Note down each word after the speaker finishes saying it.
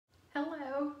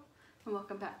Hello and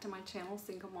welcome back to my channel,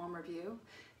 Single Mom Review.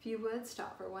 If you would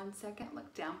stop for 1 second,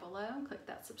 look down below, click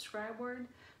that subscribe word.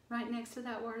 Right next to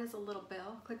that word is a little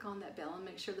bell. Click on that bell and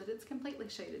make sure that it's completely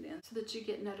shaded in so that you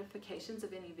get notifications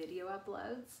of any video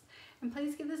uploads. And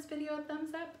please give this video a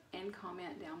thumbs up and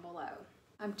comment down below.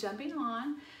 I'm jumping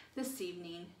on this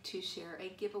evening to share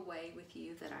a giveaway with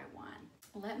you that I won.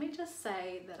 Let me just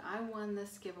say that I won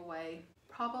this giveaway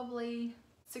probably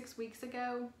 6 weeks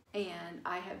ago, and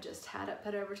I have just had it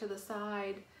put over to the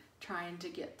side trying to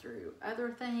get through other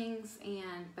things,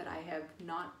 but I have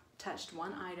not touched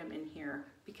one item in here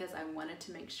because I wanted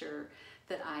to make sure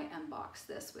that I unbox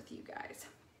this with you guys.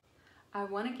 I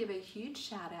want to give a huge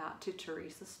shout out to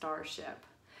Teresa Starship.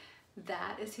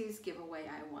 That is whose giveaway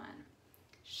I won.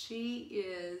 She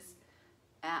is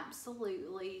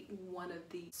absolutely one of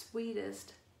the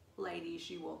sweetest ladies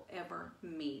you will ever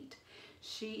meet.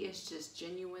 She is just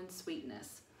genuine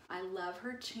sweetness. I love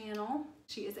her channel.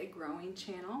 She is a growing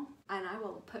channel, and I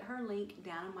will put her link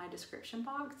down in my description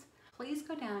box. Please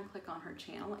go down and click on her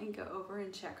channel and go over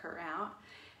and check her out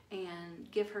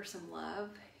and give her some love.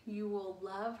 You will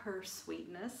love her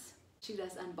sweetness. She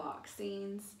does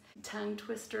unboxings, tongue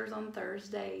twisters on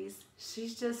Thursdays.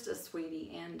 She's just a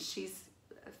sweetie, and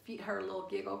her little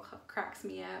giggle cracks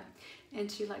me up,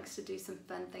 and she likes to do some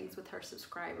fun things with her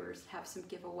subscribers, have some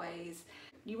giveaways.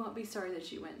 You won't be sorry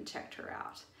that you went and checked her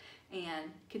out,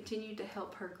 and continue to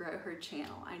help her grow her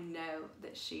channel. I know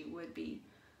that she would be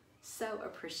so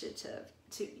appreciative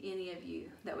to any of you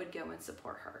that would go and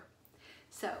support her.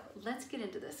 So let's get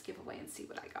into this giveaway and see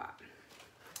what I got.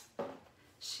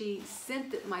 She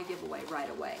sent my giveaway right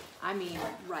away. I mean,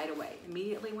 right away.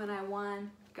 Immediately when I won,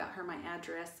 got her my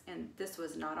address, and this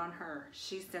was not on her.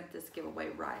 She sent this giveaway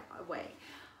right away.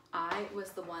 I was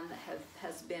the one that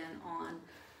has been on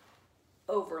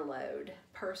overload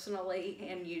personally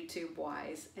and YouTube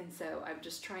wise, and so I'm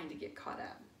just trying to get caught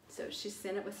up. So she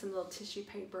sent it with some little tissue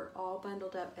paper all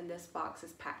bundled up, and this box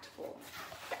is packed full.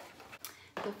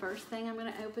 The first thing I'm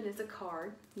going to open is a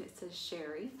card, and it says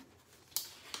Sherry.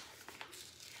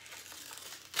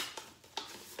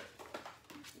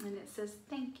 And it says,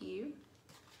 thank you.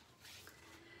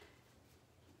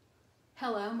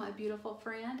 Hello, my beautiful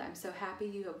friend. I'm so happy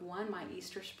you have won my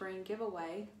Easter Spring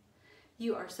giveaway.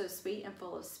 You are so sweet and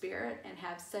full of spirit and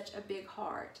have such a big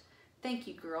heart. Thank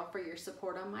you, girl, for your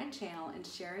support on my channel and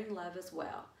sharing love as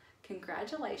well.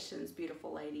 Congratulations,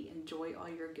 beautiful lady. Enjoy all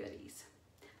your goodies.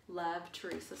 Love,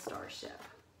 Teresa Starship.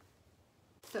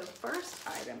 So first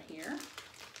item here,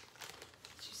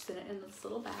 she sent it in this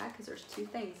little bag because there's two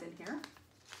things in here.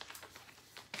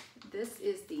 This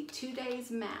is the 2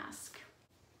 Days Mask,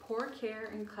 Pore Care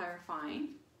and Clarifying,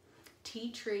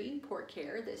 Tea Tree Pore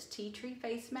Care. This tea tree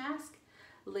face mask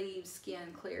leaves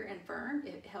skin clear and firm.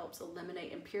 It helps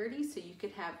eliminate impurities so you can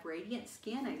have radiant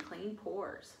skin and clean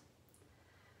pores.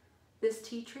 This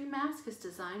tea tree mask is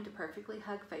designed to perfectly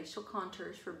hug facial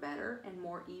contours for better and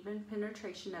more even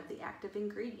penetration of the active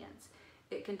ingredients.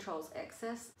 It controls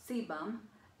excess sebum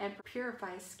and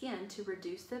purifies skin to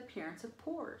reduce the appearance of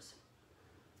pores.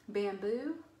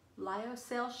 Bamboo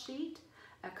Lyocell Sheet,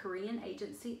 a Korean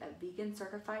agency of vegan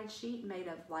certified sheet made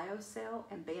of lyocell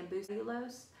and bamboo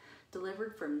cellulose,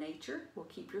 delivered from nature, will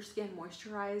keep your skin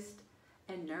moisturized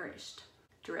and nourished.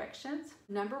 Directions: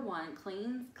 number 1,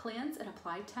 cleanse and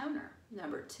apply toner.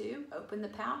 Number 2, open the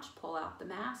pouch, pull out the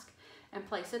mask, and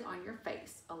place it on your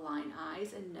face. Align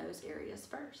eyes and nose areas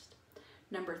first.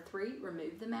 Number 3,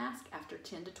 remove the mask after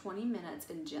 10 to 20 minutes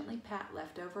and gently pat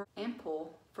leftover and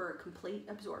pull for a complete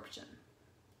absorption.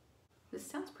 This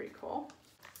sounds pretty cool.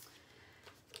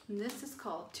 And this is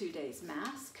called 2 Days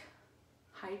Mask,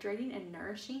 Hydrating and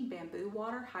Nourishing Bamboo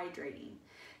Water Hydrating.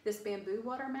 This bamboo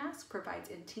water mask provides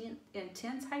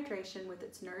intense hydration with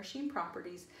its nourishing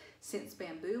properties since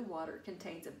bamboo water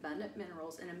contains abundant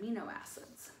minerals and amino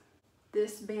acids.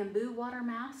 This bamboo water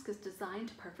mask is designed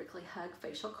to perfectly hug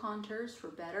facial contours for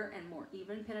better and more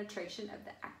even penetration of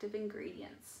the active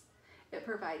ingredients. It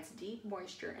provides deep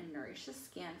moisture and nourishes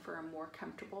skin for a more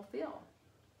comfortable feel.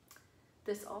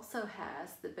 This also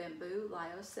has the bamboo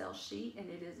lyocell sheet, and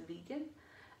it is vegan.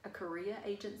 A Korea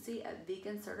agency of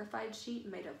vegan certified sheet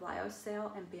made of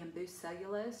lyocell and bamboo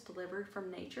cellulose delivered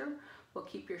from nature will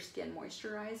keep your skin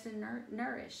moisturized and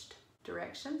nourished.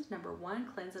 Directions: number 1,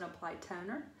 cleanse and apply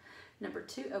toner. Number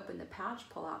 2, open the pouch,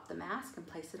 pull out the mask, and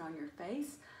place it on your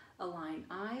face. Align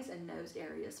eyes and nose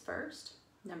areas first.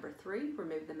 Number 3,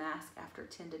 remove the mask after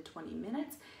 10 to 20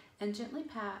 minutes and gently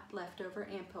pat leftover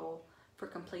and pull for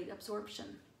complete absorption.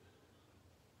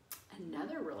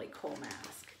 Another really cool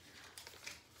mask.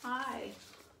 I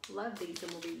love these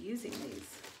and will be using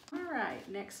these. All right,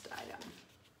 next item.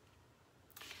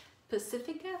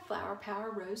 Pacifica Flower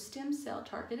Power Rose Stem Cell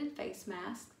Targeted Face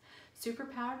Mask,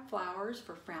 superpowered flowers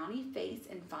for frowny face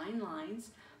and fine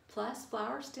lines, plus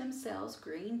flower stem cells,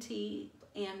 green tea,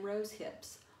 and rose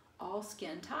hips, all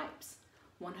skin types.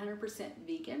 100%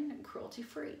 vegan and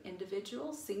cruelty-free,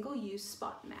 individual single-use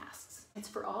spot masks. It's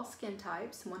for all skin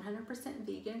types, 100%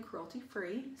 vegan,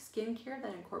 cruelty-free, skincare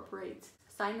that incorporates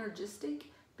synergistic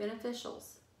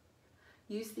beneficials.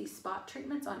 Use these spot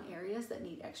treatments on areas that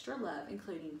need extra love,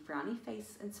 including frowny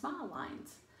face and smile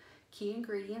lines. Key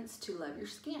ingredients to love your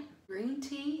skin. Green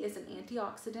tea is an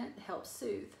antioxidant that helps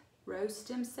soothe. Rose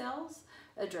stem cells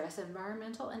address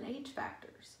environmental and age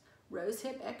factors. Rose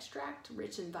hip extract,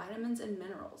 rich in vitamins and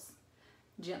minerals.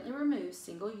 Gently remove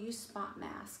single-use spot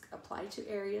mask. Apply to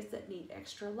areas that need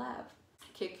extra love.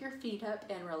 Kick your feet up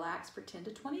and relax for 10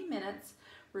 to 20 minutes.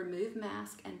 Remove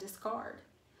mask and discard.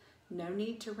 No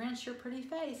need to rinse your pretty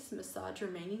face. Massage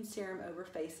remaining serum over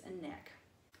face and neck.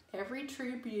 Every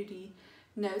true beauty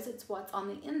knows it's what's on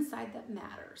the inside that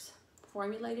matters.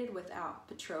 Formulated without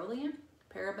petroleum,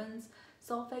 parabens,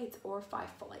 sulfates, or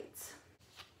phthalates.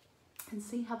 And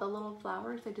see how the little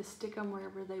flowers, they just stick them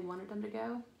wherever they wanted them to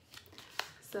go?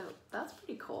 So that's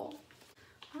pretty cool.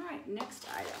 All right, next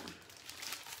item.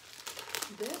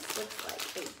 This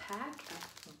looks like a pack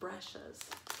of brushes.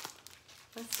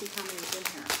 Let's see how many's in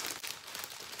here.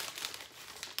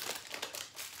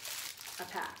 A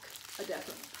pack, a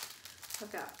dozen.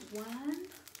 I've got 1,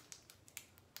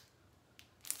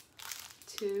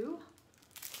 2,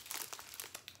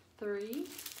 3,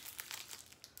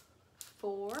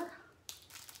 4,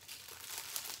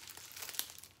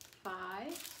 5,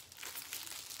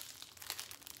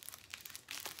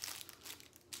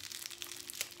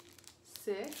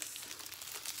 6,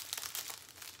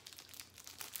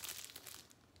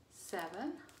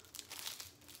 7,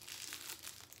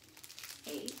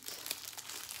 8,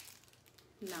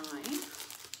 9,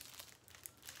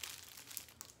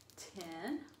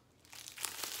 10,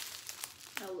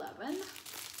 11,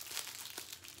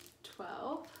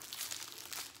 12,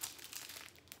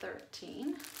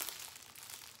 13,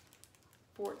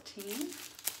 14,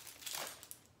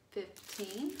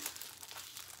 15,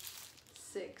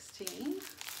 16,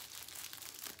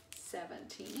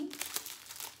 17,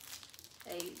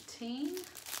 18,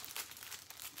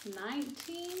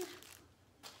 19,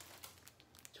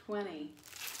 20.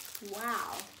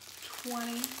 Wow,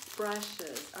 20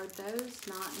 brushes. Are those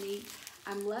not neat?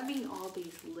 I'm loving all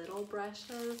these little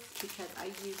brushes because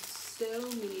I use so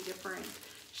many different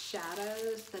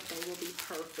shadows that they will be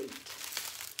perfect.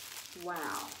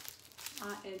 Wow.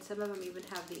 And some of them even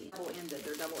have the double-ended.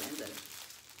 They're double-ended.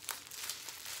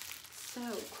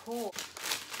 So cool.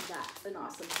 That's an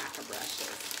awesome pack of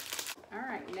brushes. All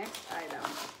right, next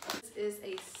item. This is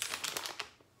a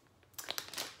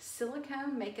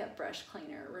silicone makeup brush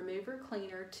cleaner. Remover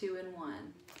cleaner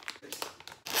 2-in-1.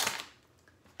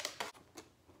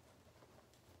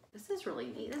 This is really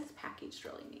neat. This is packaged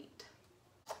really neat.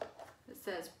 It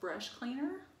says brush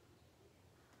cleaner.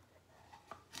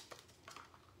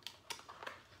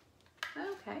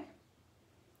 Okay.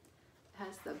 It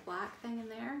has the black thing in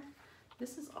there.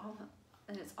 This is all,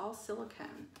 and it's all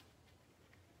silicone.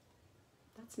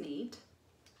 That's neat.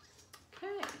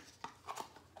 Okay.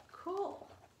 Cool.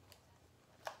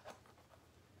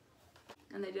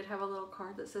 And they did have a little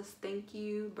card that says thank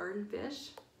you, bird and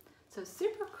fish. So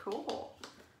super cool.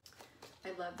 I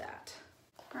love that.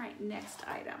 All right, next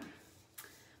item.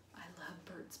 I love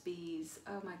Burt's Bees.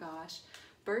 Oh my gosh.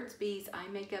 Burt's Bees Eye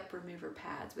Makeup Remover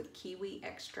Pads with kiwi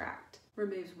extract.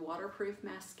 Removes waterproof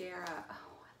mascara. Oh, I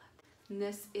love that. And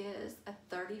this is a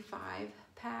 35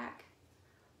 pack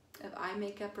of eye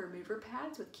makeup remover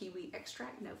pads with kiwi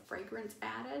extract, no fragrance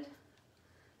added.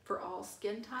 For all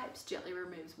skin types, gently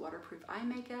removes waterproof eye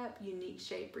makeup. Unique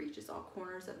shape reaches all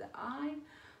corners of the eye.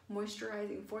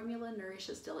 Moisturizing formula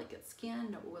nourishes delicate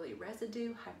skin, no oily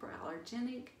residue,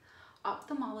 hypoallergenic.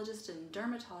 Ophthalmologist and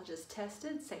dermatologist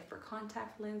tested, safe for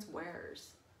contact lens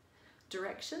wearers.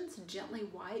 Directions: gently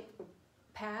wipe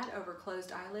pad over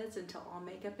closed eyelids until all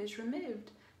makeup is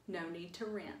removed. No need to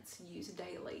rinse. Use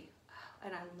daily. Oh,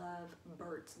 and I love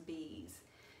Burt's Bees.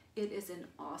 It is an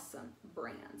awesome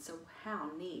brand, so how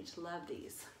neat. Love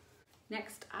these.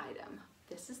 Next item.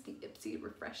 This is the Ipsy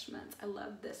Refreshments. I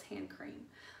love this hand cream.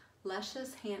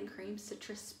 Luscious Hand Cream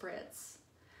Citrus Spritz.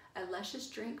 A luscious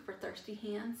drink for thirsty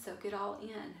hands. Soak it all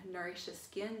in. Nourishes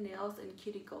skin, nails, and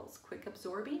cuticles. Quick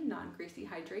absorbing, non-greasy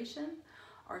hydration.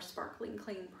 Our sparkling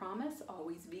clean promise.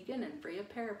 Always vegan and free of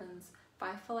parabens,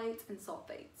 phthalates, and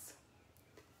sulfates.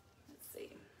 Let's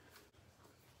see.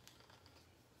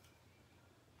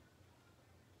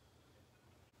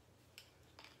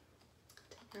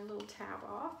 Take our little tab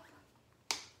off.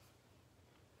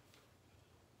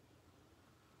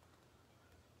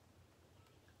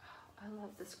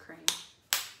 love this cream.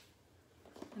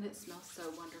 And it smells so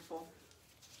wonderful.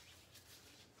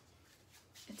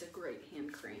 It's a great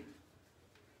hand cream.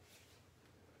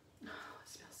 Oh, it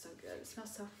smells so good. It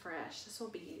smells so fresh. This will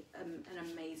be an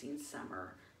amazing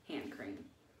summer hand cream.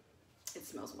 It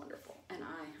smells wonderful. And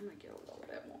I'm gonna get a little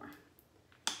bit more.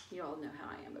 You all know how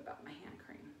I am about my hand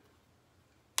cream.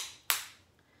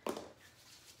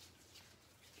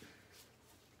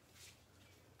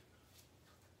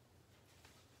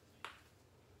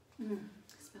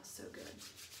 It smells so good.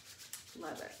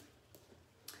 Love it.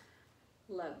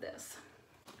 Love this.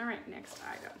 All right, next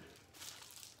item.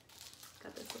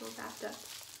 Got this little wrapped up.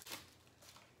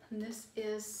 And this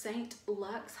is Saint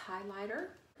Luxe highlighter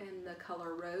in the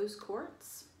color Rose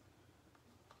Quartz.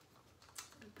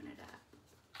 Open it up.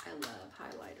 I love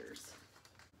highlighters.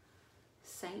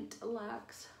 Saint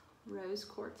Luxe Rose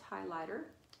Quartz highlighter.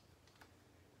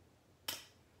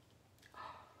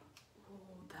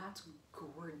 Oh, that's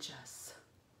gorgeous.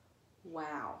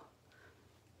 Wow.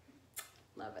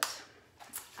 Love it.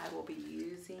 I will be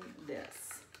using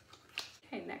this.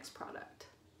 Okay, next product.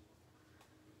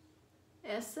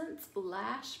 Essence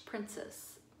Lash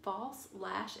Princess False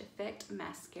Lash Effect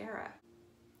Mascara.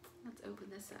 Let's open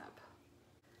this up.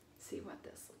 See what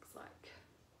this looks like.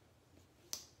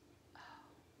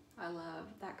 Oh, I love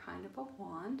that kind of a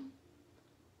wand.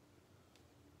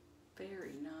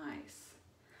 Very nice.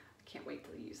 I can't wait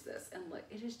to use this. And look,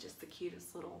 it is just the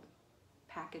cutest little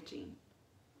packaging.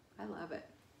 I love it.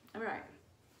 All right.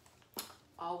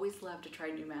 Always love to try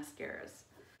new mascaras.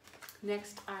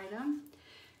 Next item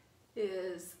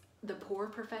is the Pore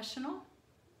Professional.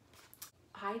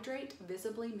 Hydrate,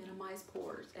 visibly minimize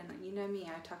pores. And you know me,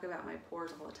 I talk about my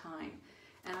pores all the time.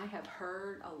 And I have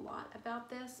heard a lot about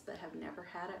this, but have never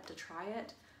had it to try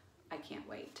it. I can't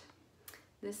wait.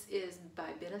 This is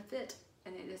by Benefit,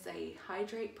 and it is a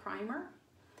Hydrate Primer.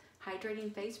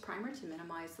 Hydrating face primer to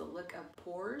minimize the look of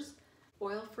pores.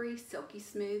 Oil-free, silky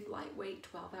smooth, lightweight,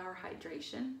 12-hour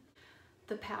hydration.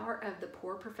 The power of the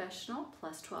Pore Professional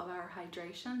plus 12-hour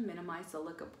hydration minimize the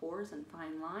look of pores and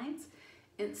fine lines.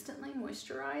 Instantly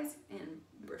moisturize and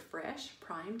refresh,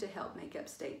 prime to help makeup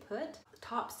stay put.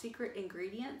 Top secret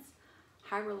ingredients,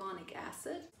 hyaluronic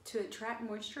acid to attract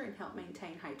moisture and help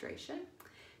maintain hydration.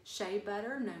 Shea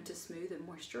butter known to smooth and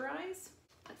moisturize.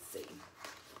 Let's see.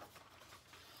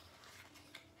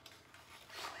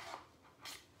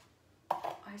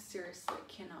 I seriously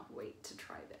cannot wait to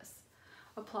try this.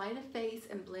 Apply to face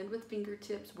and blend with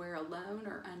fingertips, wear alone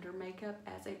or under makeup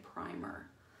as a primer.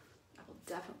 I will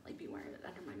definitely be wearing it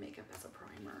under my makeup as a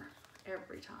primer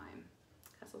every time.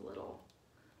 It has a little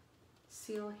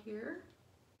seal here.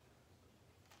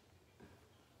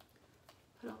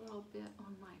 Put a little bit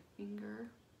on my finger.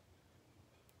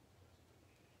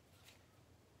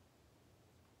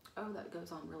 Oh, that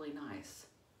goes on really nice.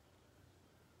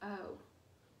 Oh.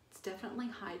 Definitely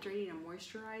hydrating and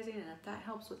moisturizing, and if that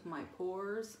helps with my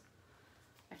pores,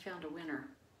 I found a winner.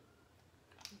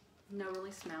 No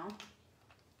really smell.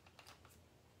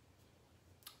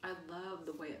 I love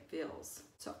the way it feels.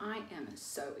 So I am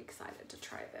so excited to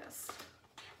try this.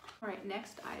 All right,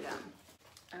 next item.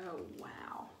 Oh,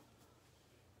 wow.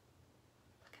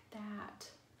 Look at that.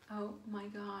 Oh my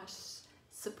gosh.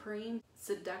 Supreme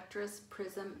Seductress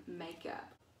Prism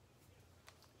Makeup.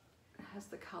 It has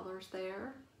the colors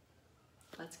there.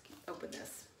 Let's open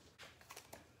this.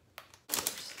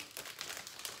 It's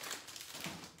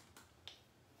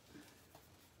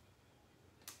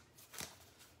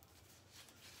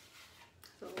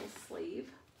a little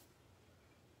sleeve.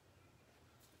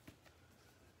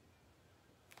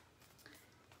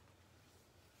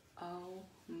 Oh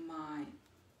my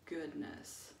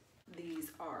goodness.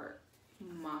 These are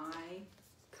my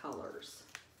colors.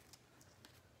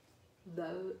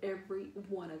 Though every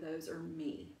one of those are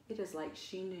me. It is like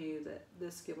she knew that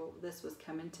this was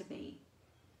coming to me.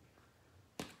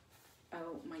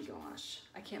 Oh my gosh.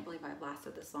 I can't believe I've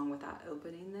lasted this long without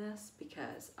opening this,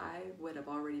 because I would have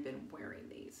already been wearing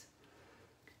these.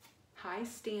 High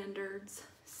Standards,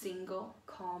 Single,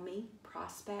 Call Me,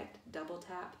 Prospect, Double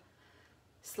Tap,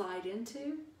 Slide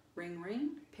Into, Ring Ring,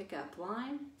 Pick Up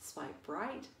Line, Swipe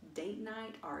Right, Date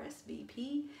Night,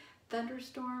 RSVP,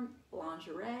 Thunderstorm,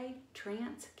 Lingerie,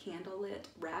 Trance, Candlelit,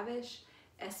 Ravish,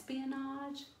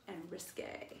 Espionage, and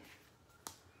Risque.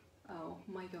 Oh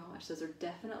my gosh, those are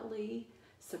definitely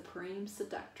Supreme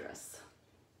Seductress.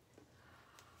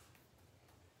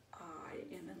 I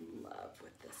am in love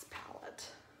with this palette.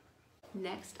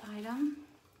 Next item,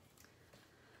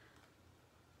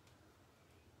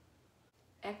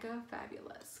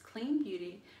 EcoFabulous Clean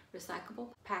Beauty Recyclable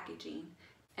Packaging.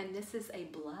 And this is a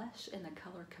blush in the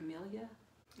color Camellia.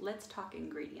 Let's talk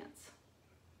ingredients.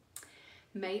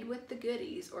 Made with the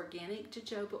goodies: organic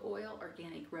jojoba oil,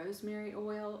 organic rosemary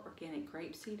oil, organic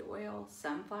grapeseed oil,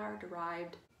 sunflower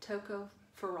derived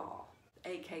tocopherol,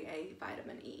 aka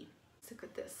vitamin E. Let's look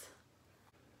at this.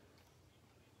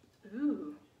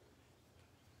 Ooh,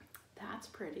 that's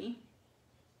pretty.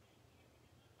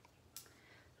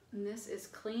 And this is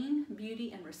clean,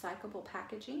 beauty, and recyclable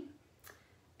packaging.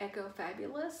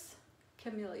 EcoFabulous,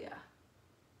 Camellia.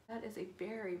 That is a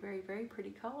very, very, very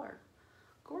pretty color.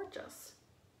 Gorgeous.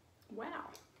 Wow.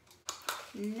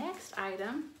 Next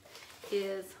item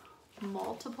is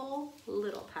multiple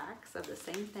little packs of the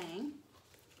same thing.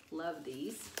 Love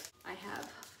these. I have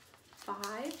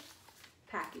 5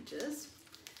 packages,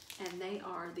 and they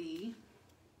are the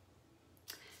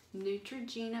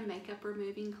Neutrogena Makeup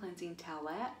Removing Cleansing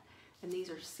Towelette, and these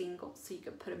are single, so you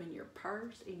can put them in your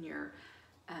purse, in your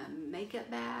makeup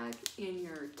bag, in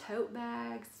your tote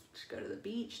bags, just go to the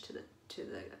beach, to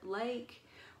the lake,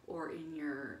 or in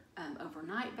your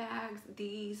overnight bags.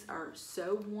 These are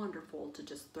so wonderful to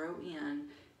just throw in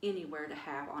anywhere to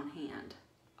have on hand.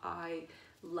 I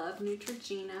love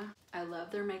Neutrogena. I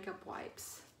love their makeup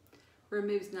wipes.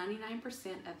 Removes 99%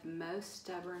 of most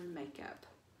stubborn makeup.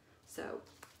 So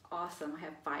awesome. I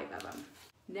have 5 of them.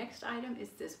 Next item is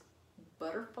this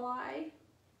butterfly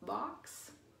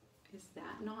box. Is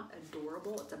that not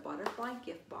adorable? It's a butterfly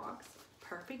gift box.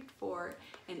 Perfect for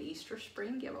an Easter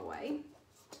spring giveaway.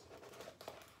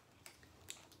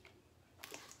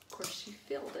 Of course, she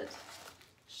filled it.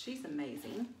 She's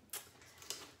amazing.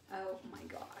 Oh my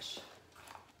gosh.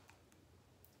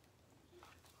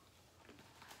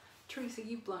 Teresa,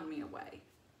 you've blown me away.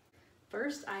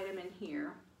 First item in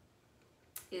here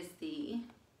is the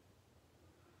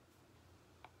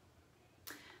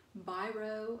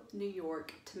Biro New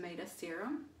York Tomato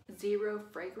Serum. 0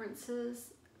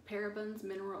 fragrances, parabens,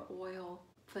 mineral oil,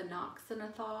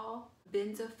 phenoxyethanol,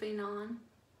 benzophenone,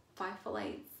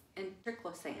 phypholates, and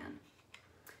triclosan.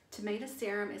 Tomato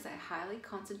serum is a highly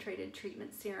concentrated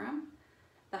treatment serum.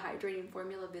 The hydrating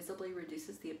formula visibly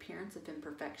reduces the appearance of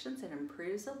imperfections and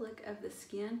improves the look of the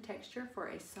skin texture for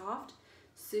a soft,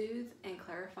 soothed, and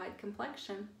clarified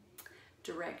complexion.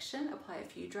 Direction: apply a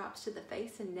few drops to the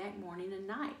face and neck morning and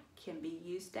night. Can be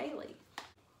used daily.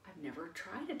 I've never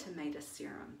tried a tomato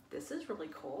serum. This is really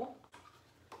cool.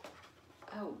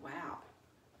 Oh wow,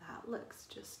 that looks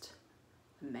just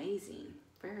amazing.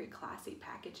 Very classy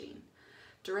packaging.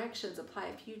 Directions: apply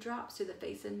a few drops to the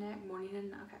face and neck morning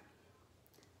and night. Okay,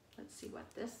 let's see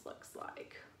what this looks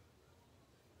like.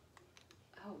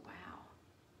 Oh wow.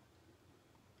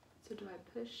 So do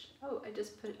I push? Oh, I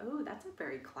just put, oh, that's a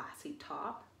very classy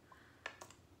top.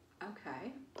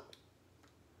 Okay.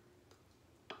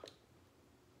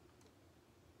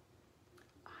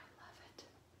 I love it.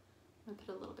 I'm gonna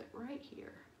put a little bit right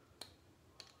here.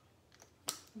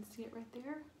 You see it right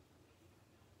there?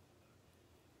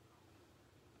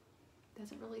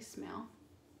 Doesn't really smell.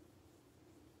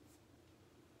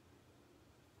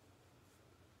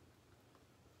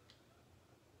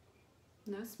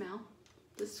 No smell.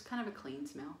 This is kind of a clean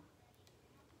smell.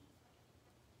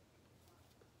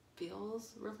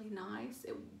 Feels really nice.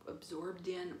 It absorbed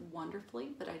in wonderfully,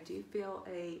 but I do feel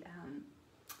a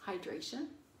hydration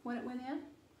when it went in.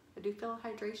 I do feel a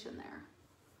hydration there.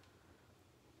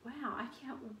 Wow, I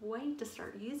can't wait to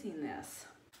start using this.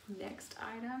 Next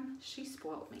item, she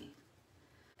spoiled me.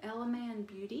 Element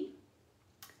Beauty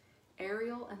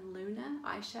Ariul and Luna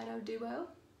Eyeshadow Duo.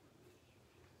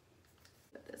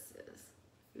 What this is.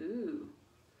 Ooh.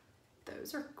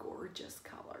 Those are gorgeous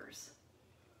colors.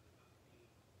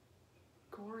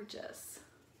 Gorgeous.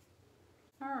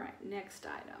 All right, next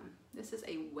item. This is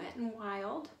a Wet n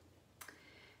Wild,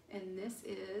 and this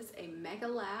is a Mega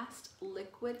Last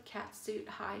Liquid Catsuit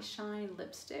High Shine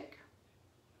Lipstick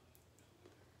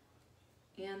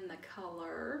in the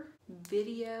color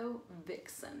Video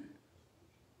Vixen.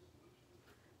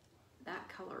 That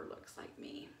color looks like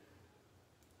me.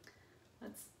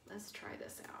 Let's try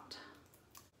this out.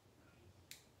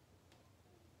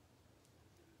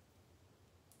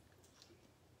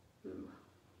 Ooh,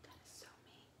 that is so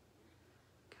me.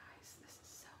 Guys, this is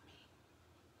so me.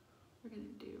 We're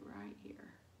gonna do right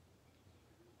here.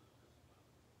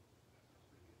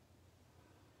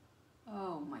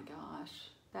 Oh my gosh,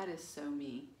 that is so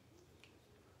me.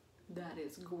 That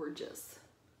is gorgeous.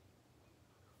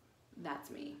 That's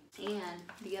me. And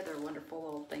the other wonderful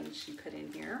little things she put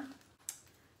in here.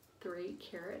 3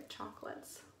 carat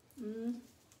chocolates.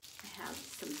 I have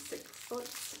some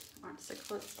sixlets. Aren't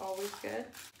sixlets always good?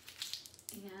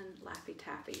 And Laffy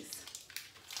Taffies.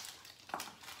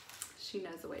 She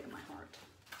knows the way to my heart.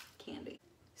 Candy.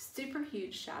 Super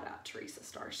huge shout out Teresa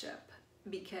Starship,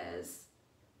 because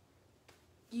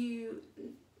You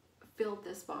filled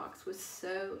this box with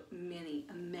so many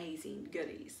amazing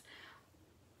goodies.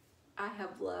 I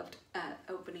have loved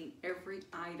opening every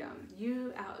item.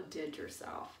 You outdid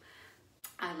yourself.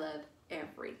 I love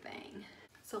everything.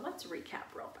 So let's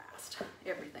recap real fast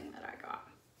everything that I got,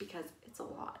 because it's a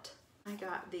lot. I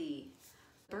got the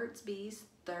Burt's Bees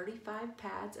 35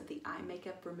 pads of the eye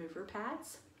makeup remover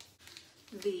pads,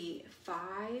 the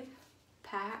 5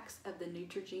 packs of the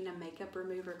Neutrogena makeup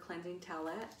remover cleansing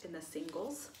towelette in the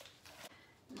singles,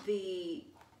 the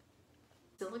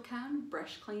silicone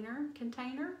brush cleaner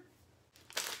container,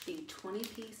 the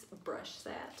 20-piece brush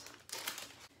set,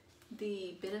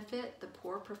 the Benefit the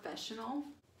Pore Professional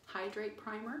Hydrate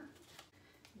Primer,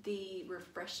 the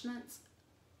Refreshments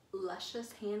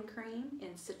Luscious Hand Cream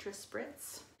in Citrus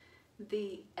Spritz,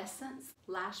 the Essence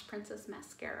Lash Princess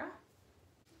Mascara,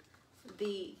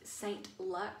 the St.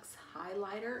 Luxe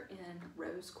Highlighter in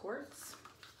Rose Quartz,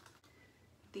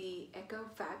 the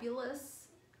EcoFabulous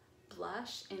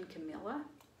Blush in Camellia,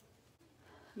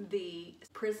 the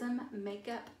Prism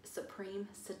Makeup Supreme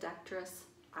Seductress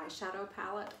Eyeshadow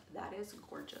Palette, that is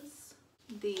gorgeous,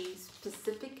 the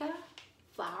Pacifica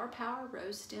Flower Power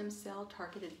Rose Stem Cell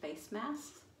Targeted Face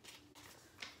Mask,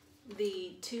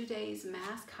 the 2 Days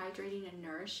Mask Hydrating and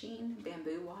Nourishing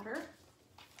Bamboo Water,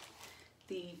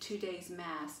 the 2 Days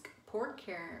Mask Pore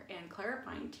Care and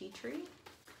Clarifying Tea Tree,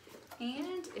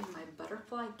 and in my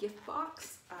butterfly gift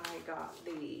box, I got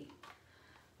the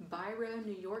Biro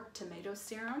New York Tomato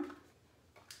Serum,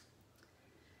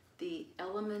 the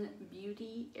Element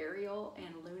Beauty Ariul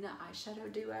and Luna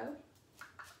Eyeshadow Duo,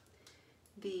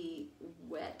 the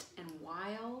Wet n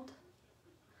Wild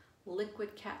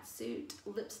Liquid Catsuit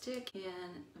Lipstick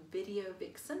in Video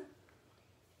Vixen,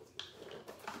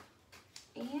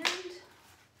 and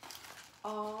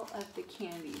all of the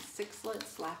candies,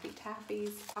 Sixlets, Laffy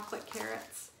Taffies, Chocolate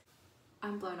Carrots.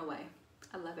 I'm blown away.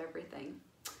 I love everything.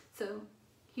 So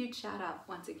huge shout out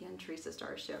once again, Teresa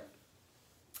Starship.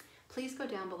 Please go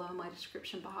down below in my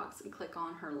description box and click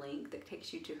on her link that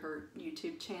takes you to her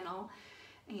YouTube channel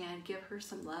and give her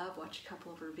some love. Watch a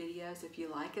couple of her videos. If you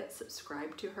like it,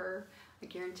 subscribe to her. I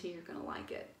guarantee you're gonna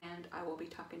like it. And I will be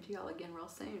talking to y'all again real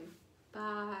soon.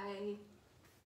 Bye.